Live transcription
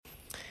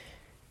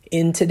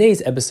In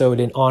today's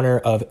episode, in honor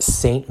of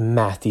Saint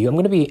Matthew, I'm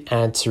going to be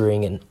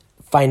answering a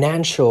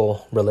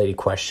financial related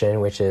question,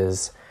 which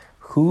is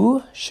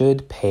who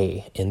should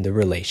pay in the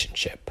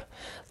relationship?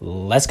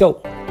 Let's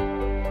go.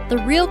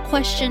 The real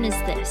question is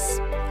this: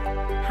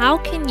 how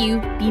can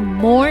you be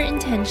more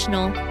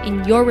intentional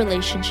in your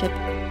relationship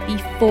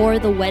before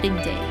the wedding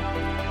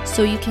day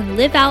so you can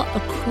live out a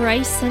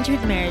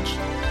Christ-centered marriage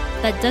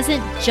that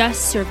doesn't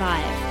just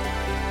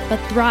survive, but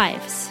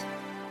thrives?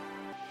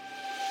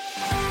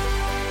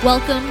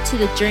 Welcome to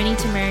the Journey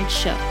to Marriage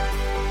show.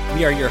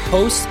 We are your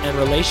hosts and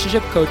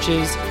relationship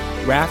coaches,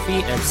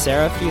 Rafi and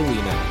Sarah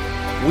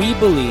Fiolina. We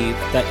believe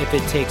that if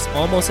it takes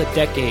almost a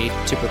decade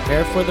to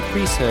prepare for the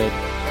priesthood,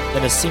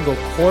 then a single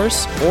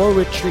course or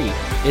retreat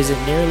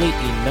isn't nearly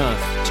enough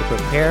to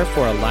prepare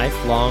for a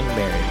lifelong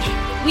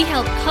marriage. We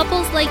help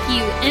couples like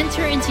you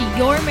enter into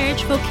your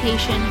marriage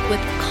vocation with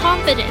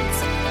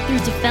confidence through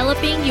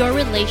developing your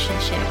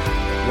relationship.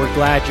 We're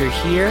glad you're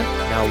here.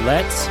 Now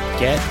let's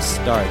get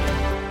started.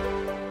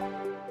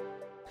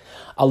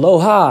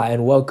 Aloha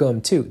and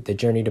welcome to the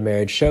Journey to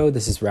Marriage show.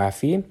 This is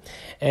Rafi,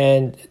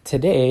 and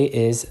today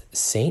is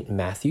St.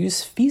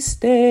 Matthew's feast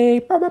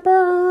day.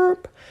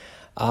 And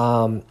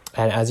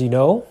as you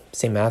know,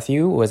 St.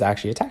 Matthew was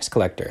actually a tax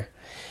collector.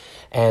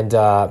 And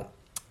I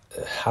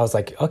was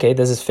like, okay,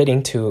 this is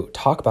fitting to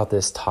talk about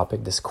this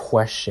topic, this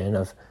question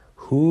of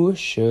who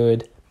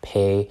should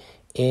pay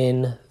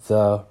in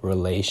the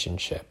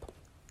relationship.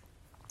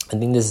 I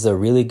think this is a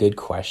really good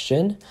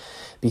question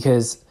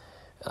because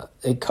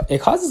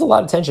it causes a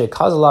lot of tension. It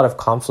causes a lot of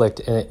conflict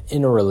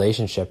in a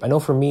relationship. I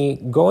know for me,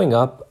 growing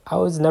up, I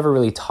was never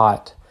really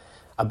taught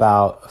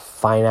about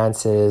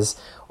finances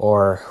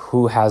or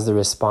who has the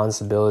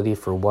responsibility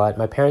for what.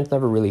 My parents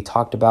never really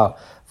talked about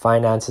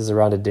finances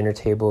around a dinner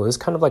table. It was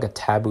kind of like a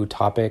taboo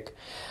topic.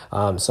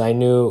 So I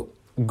knew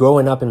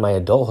growing up in my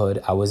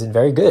adulthood, I wasn't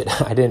very good.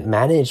 I didn't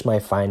manage my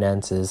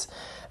finances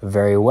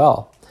very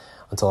well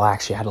until I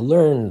actually had to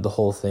learn the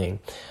whole thing.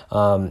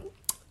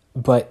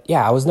 But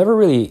yeah, I was never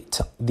really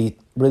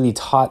really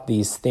taught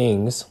these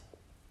things.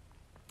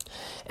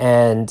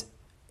 And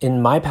in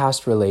my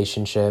past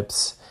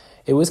relationships,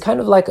 it was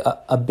kind of like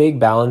a big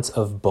balance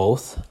of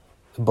both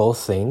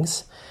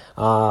things,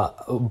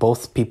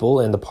 both people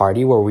in the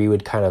party, where we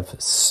would kind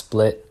of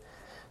split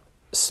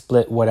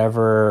what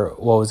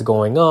was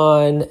going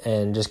on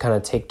and just kind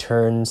of take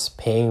turns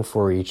paying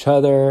for each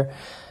other.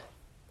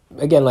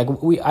 Again,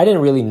 I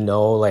didn't really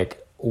know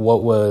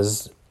what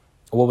was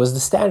the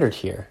standard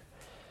here.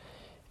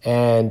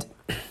 And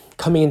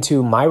coming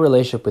into my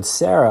relationship with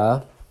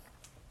Sarah,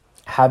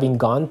 having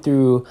gone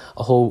through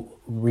a whole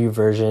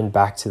reversion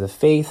back to the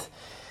faith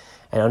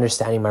and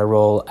understanding my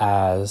role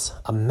as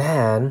a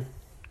man,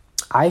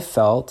 I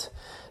felt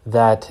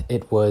that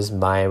it was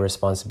my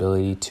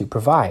responsibility to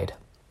provide.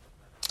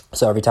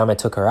 So every time I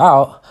took her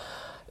out,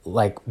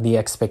 the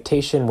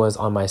expectation was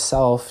on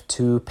myself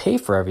to pay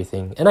for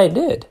everything. And I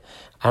did.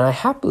 And I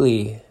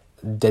happily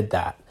did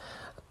that.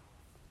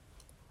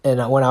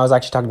 And when I was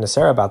actually talking to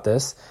Sarah about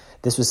this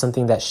was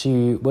something that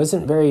she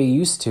wasn't very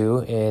used to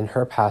in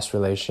her past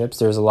relationships.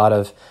 There's a lot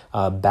of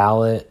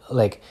balance,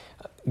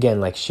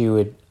 she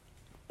would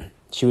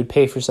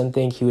pay for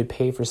something, he would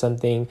pay for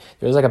something.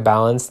 There was a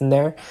balance in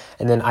there.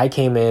 And then I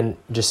came in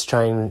just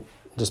paying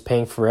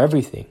for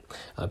everything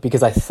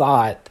because I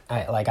thought,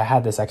 I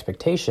had this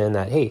expectation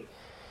that, hey,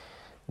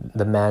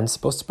 the man's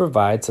supposed to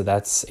provide, so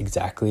that's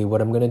exactly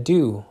what I'm going to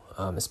do.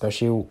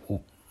 Especially,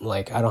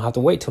 I don't have to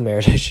wait till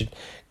marriage. I should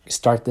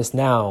start this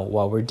now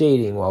while we're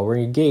dating, while we're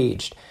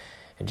engaged,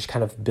 and just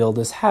kind of build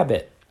this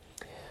habit.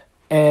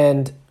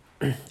 And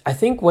I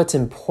think what's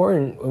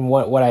important and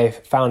what I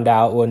found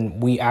out when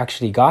we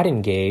actually got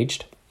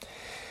engaged,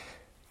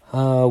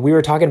 we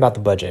were talking about the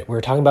budget. We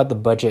were talking about the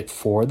budget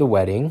for the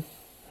wedding.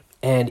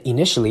 And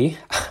initially,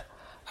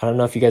 I don't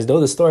know if you guys know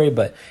the story,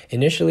 but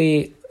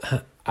initially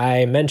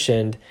I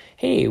mentioned,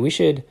 hey, we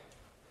should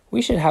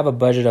have a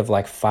budget of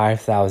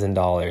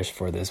 $5,000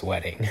 for this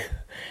wedding.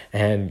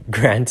 And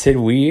granted,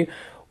 we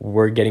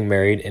were getting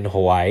married in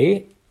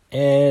Hawaii,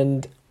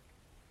 and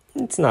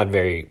it's not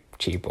very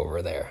cheap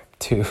over there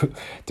to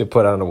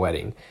put on a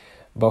wedding.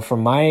 But for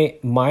my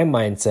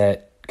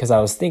mindset, because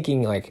I was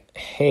thinking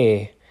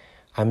hey,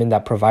 I'm in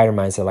that provider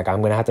mindset,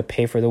 I'm going to have to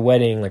pay for the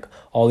wedding,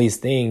 all these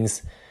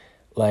things.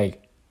 I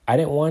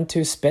didn't want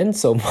to spend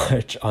so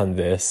much on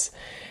this.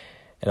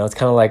 And I was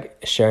kind of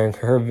sharing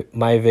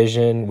my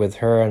vision with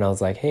her, and I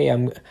was like, hey,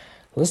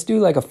 let's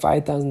do a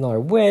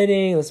 $5,000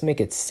 wedding. Let's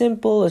make it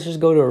simple. Let's just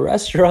go to a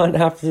restaurant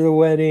after the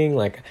wedding.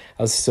 I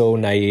was so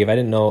naive. I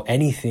didn't know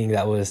anything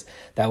that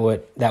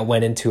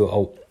went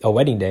into a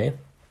wedding day.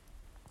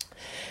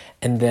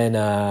 And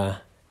then,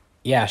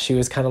 she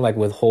was kind of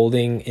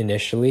withholding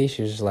initially.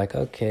 She was just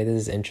okay,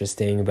 this is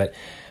interesting. But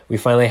we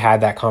finally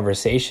had that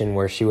conversation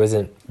where she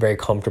wasn't very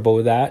comfortable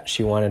with that.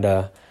 She wanted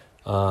to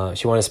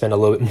spend a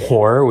little bit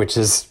more, which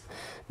is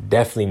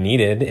definitely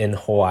needed in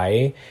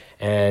Hawaii.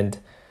 And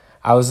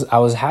I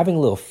was having a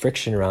little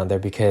friction around there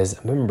because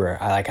remember,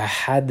 I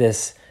had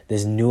this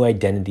new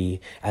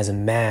identity as a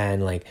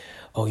man,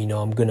 oh,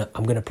 I'm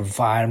gonna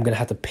provide, I'm gonna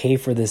have to pay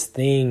for this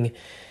thing.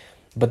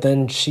 But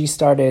then she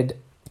started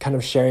kind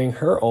of sharing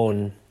her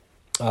own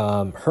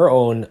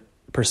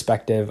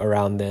perspective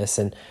around this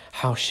and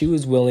how she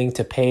was willing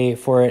to pay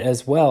for it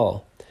as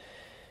well.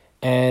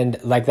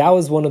 And like, that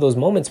was one of those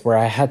moments where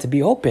I had to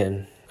be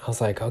open. I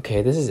was like,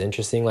 okay, this is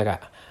interesting.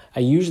 Like, I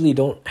usually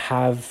don't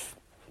have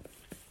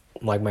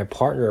like my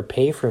partner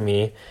pay for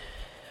me.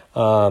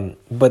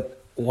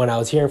 But when I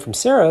was hearing from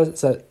Sarah,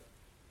 it's that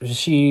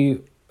she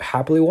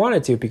happily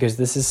wanted to, because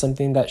this is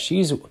something that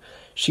she's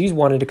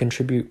wanted to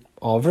contribute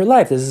all of her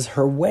life. This is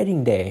her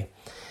wedding day.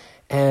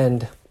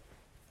 And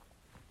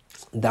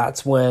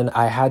that's when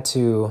I had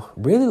to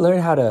really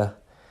learn how to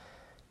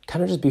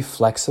kind of just be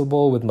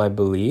flexible with my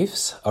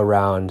beliefs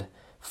around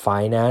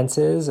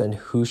finances and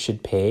who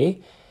should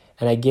pay.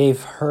 And I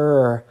gave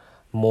her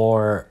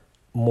more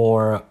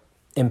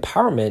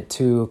empowerment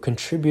to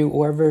contribute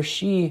wherever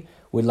she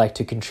would like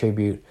to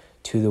contribute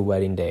to the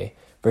wedding day,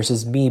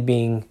 versus me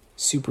being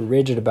super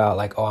rigid about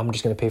like, oh, I'm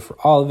just going to pay for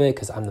all of it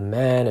because I'm the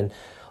man and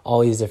all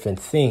these different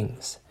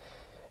things.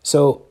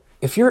 So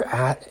if you're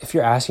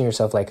asking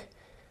yourself like,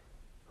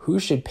 who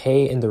should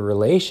pay in the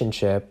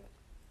relationship,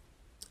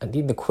 I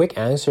think the quick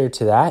answer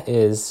to that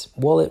is,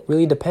 well, it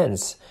really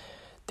depends.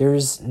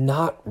 There's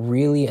not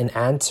really an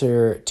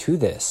answer to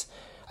this.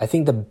 I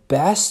think the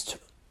best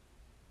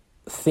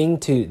thing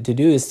to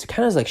do is to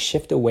kind of like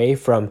shift away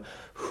from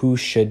who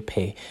should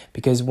pay,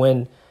 because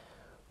when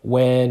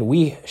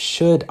we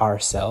should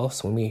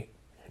ourselves,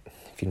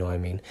 if you know what I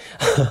mean,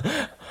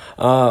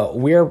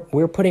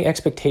 we're putting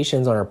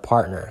expectations on our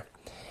partner,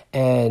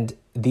 and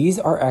these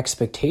are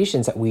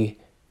expectations that we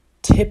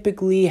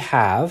typically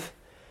have,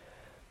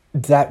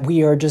 that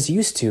we are just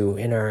used to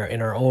in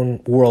our own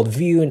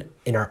worldview and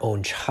in our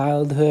own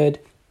childhood,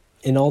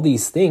 in all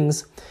these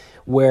things,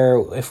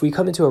 where if we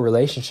come into a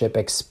relationship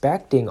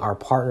expecting our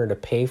partner to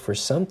pay for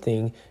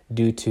something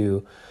due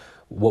to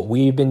what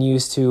we've been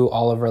used to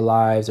all of our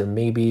lives, or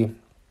maybe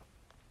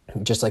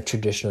just like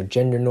traditional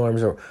gender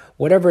norms or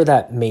whatever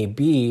that may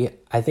be,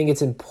 I think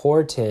it's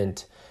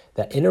important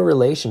that in a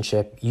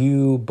relationship,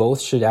 you both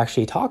should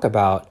actually talk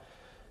about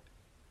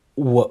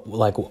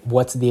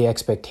what's the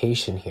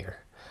expectation here,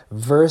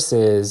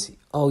 versus,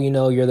 oh,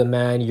 you're the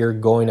man, you're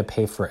going to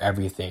pay for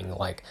everything.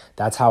 Like,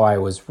 that's how I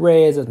was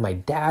raised. My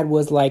dad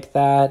was like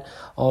that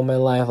all my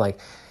life. Like,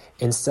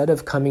 instead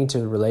of coming to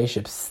a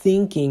relationship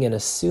thinking and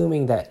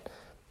assuming that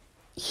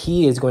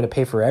he is going to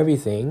pay for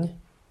everything,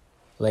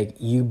 like,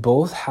 you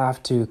both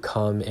have to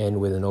come in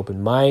with an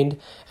open mind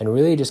and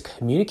really just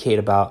communicate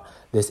about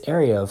this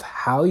area of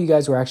how you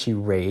guys were actually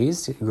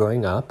raised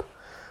growing up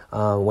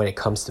when it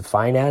comes to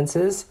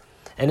finances,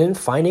 and then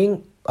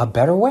finding a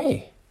better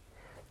way,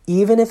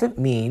 even if it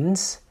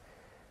means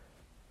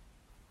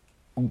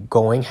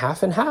going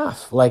half and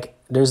half. Like,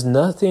 there's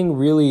nothing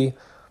really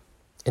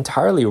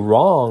entirely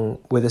wrong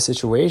with a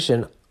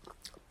situation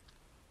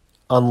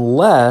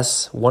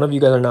unless one of you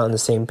guys are not on the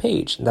same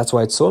page. And that's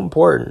why it's so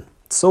important,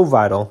 so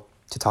vital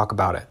to talk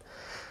about it,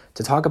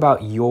 to talk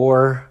about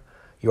your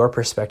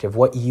perspective,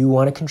 what you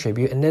want to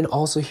contribute, and then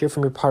also hear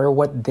from your partner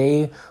what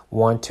they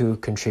want to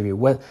contribute,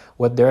 what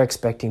they're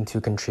expecting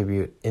to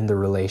contribute in the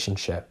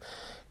relationship.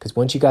 Because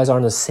once you guys are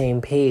on the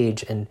same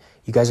page and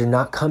you guys are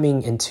not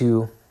coming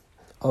into,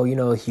 oh,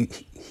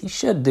 he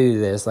should do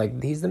this,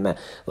 like, he's the man,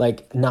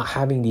 like, not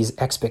having these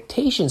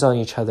expectations on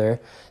each other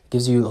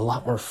gives you a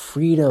lot more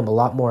freedom, a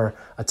lot more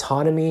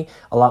autonomy,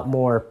 a lot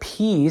more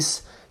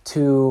peace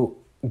to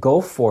go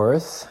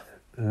forth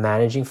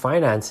managing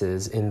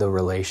finances in the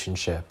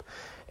relationship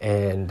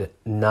and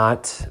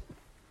not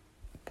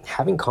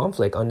having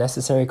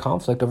unnecessary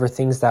conflict over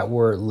things that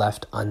were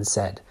left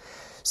unsaid.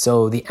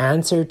 So the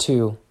answer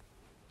to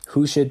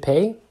who should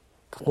pay,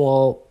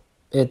 well,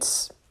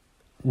 it's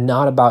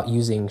not about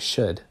using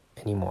should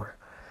anymore.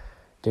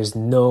 There's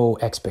no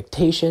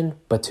expectation,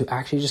 but to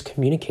actually just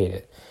communicate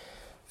it.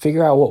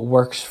 Figure out what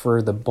works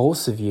for the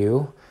both of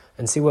you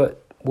and see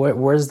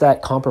where's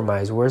that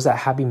compromise, where's that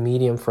happy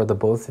medium for the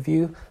both of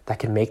you that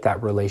can make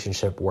that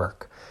relationship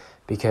work.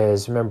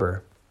 Because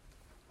remember,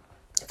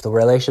 if the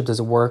relationship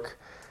doesn't work,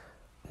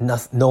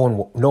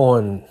 no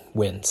one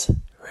wins,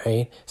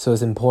 right? So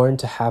it's important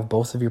to have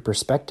both of your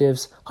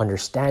perspectives,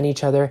 understand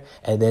each other,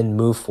 and then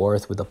move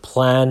forth with a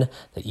plan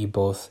that you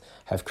both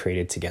have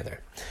created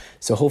together.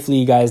 So hopefully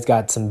you guys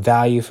got some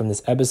value from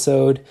this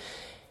episode.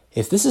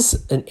 If this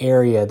is an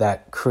area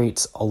that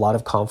creates a lot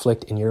of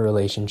conflict in your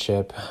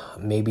relationship,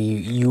 maybe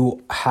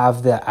you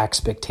have the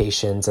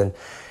expectations and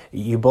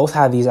you both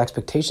have these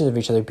expectations of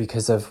each other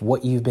because of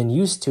what you've been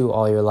used to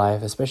all your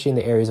life, especially in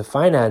the areas of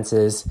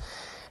finances,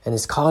 and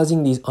it's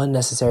causing these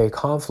unnecessary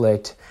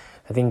conflict.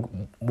 I think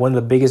one of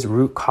the biggest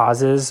root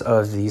causes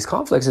of these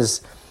conflicts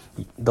is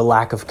the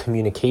lack of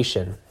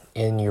communication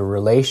in your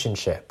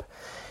relationship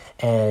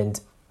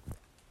and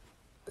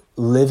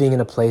living in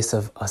a place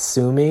of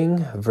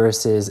assuming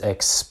versus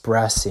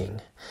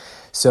expressing.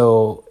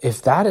 So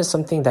if that is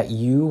something that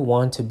you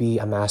want to be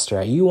a master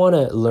at, you want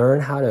to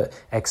learn how to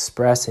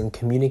express and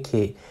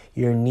communicate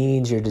your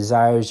needs, your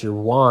desires, your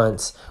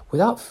wants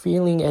without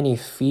feeling any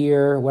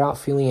fear, without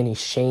feeling any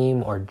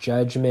shame or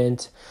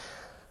judgment.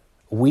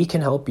 We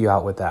can help you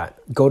out with that.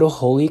 Go to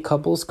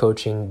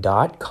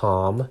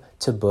holycouplescoaching.com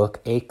to book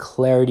a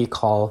clarity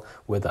call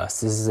with us.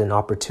 This is an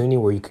opportunity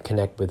where you can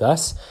connect with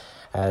us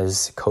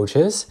as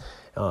coaches,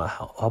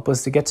 help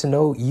us to get to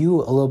know you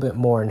a little bit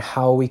more and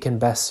how we can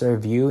best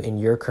serve you in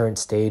your current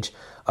stage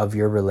of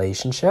your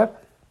relationship,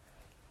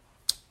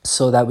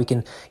 so that we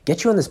can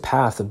get you on this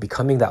path of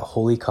becoming that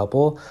holy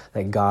couple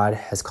that God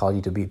has called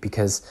you to be.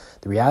 Because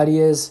the reality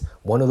is,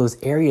 one of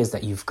those areas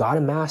that you've got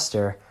to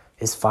master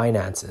is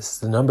finances.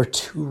 The number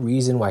 2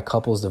 reason why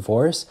couples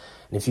divorce.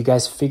 And if you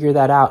guys figure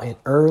that out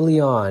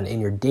early on in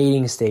your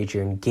dating stage,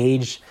 your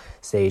engaged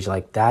stage,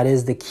 like that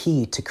is the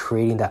key to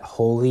creating that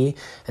holy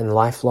and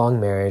lifelong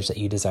marriage that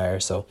you desire.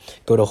 So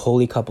go to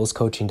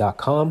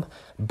holycouplescoaching.com,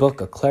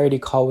 book a clarity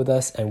call with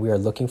us, and we are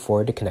looking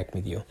forward to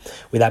connecting with you.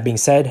 With that being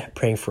said,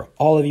 praying for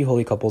all of you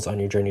holy couples on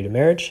your journey to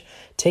marriage.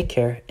 Take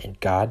care and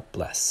God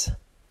bless.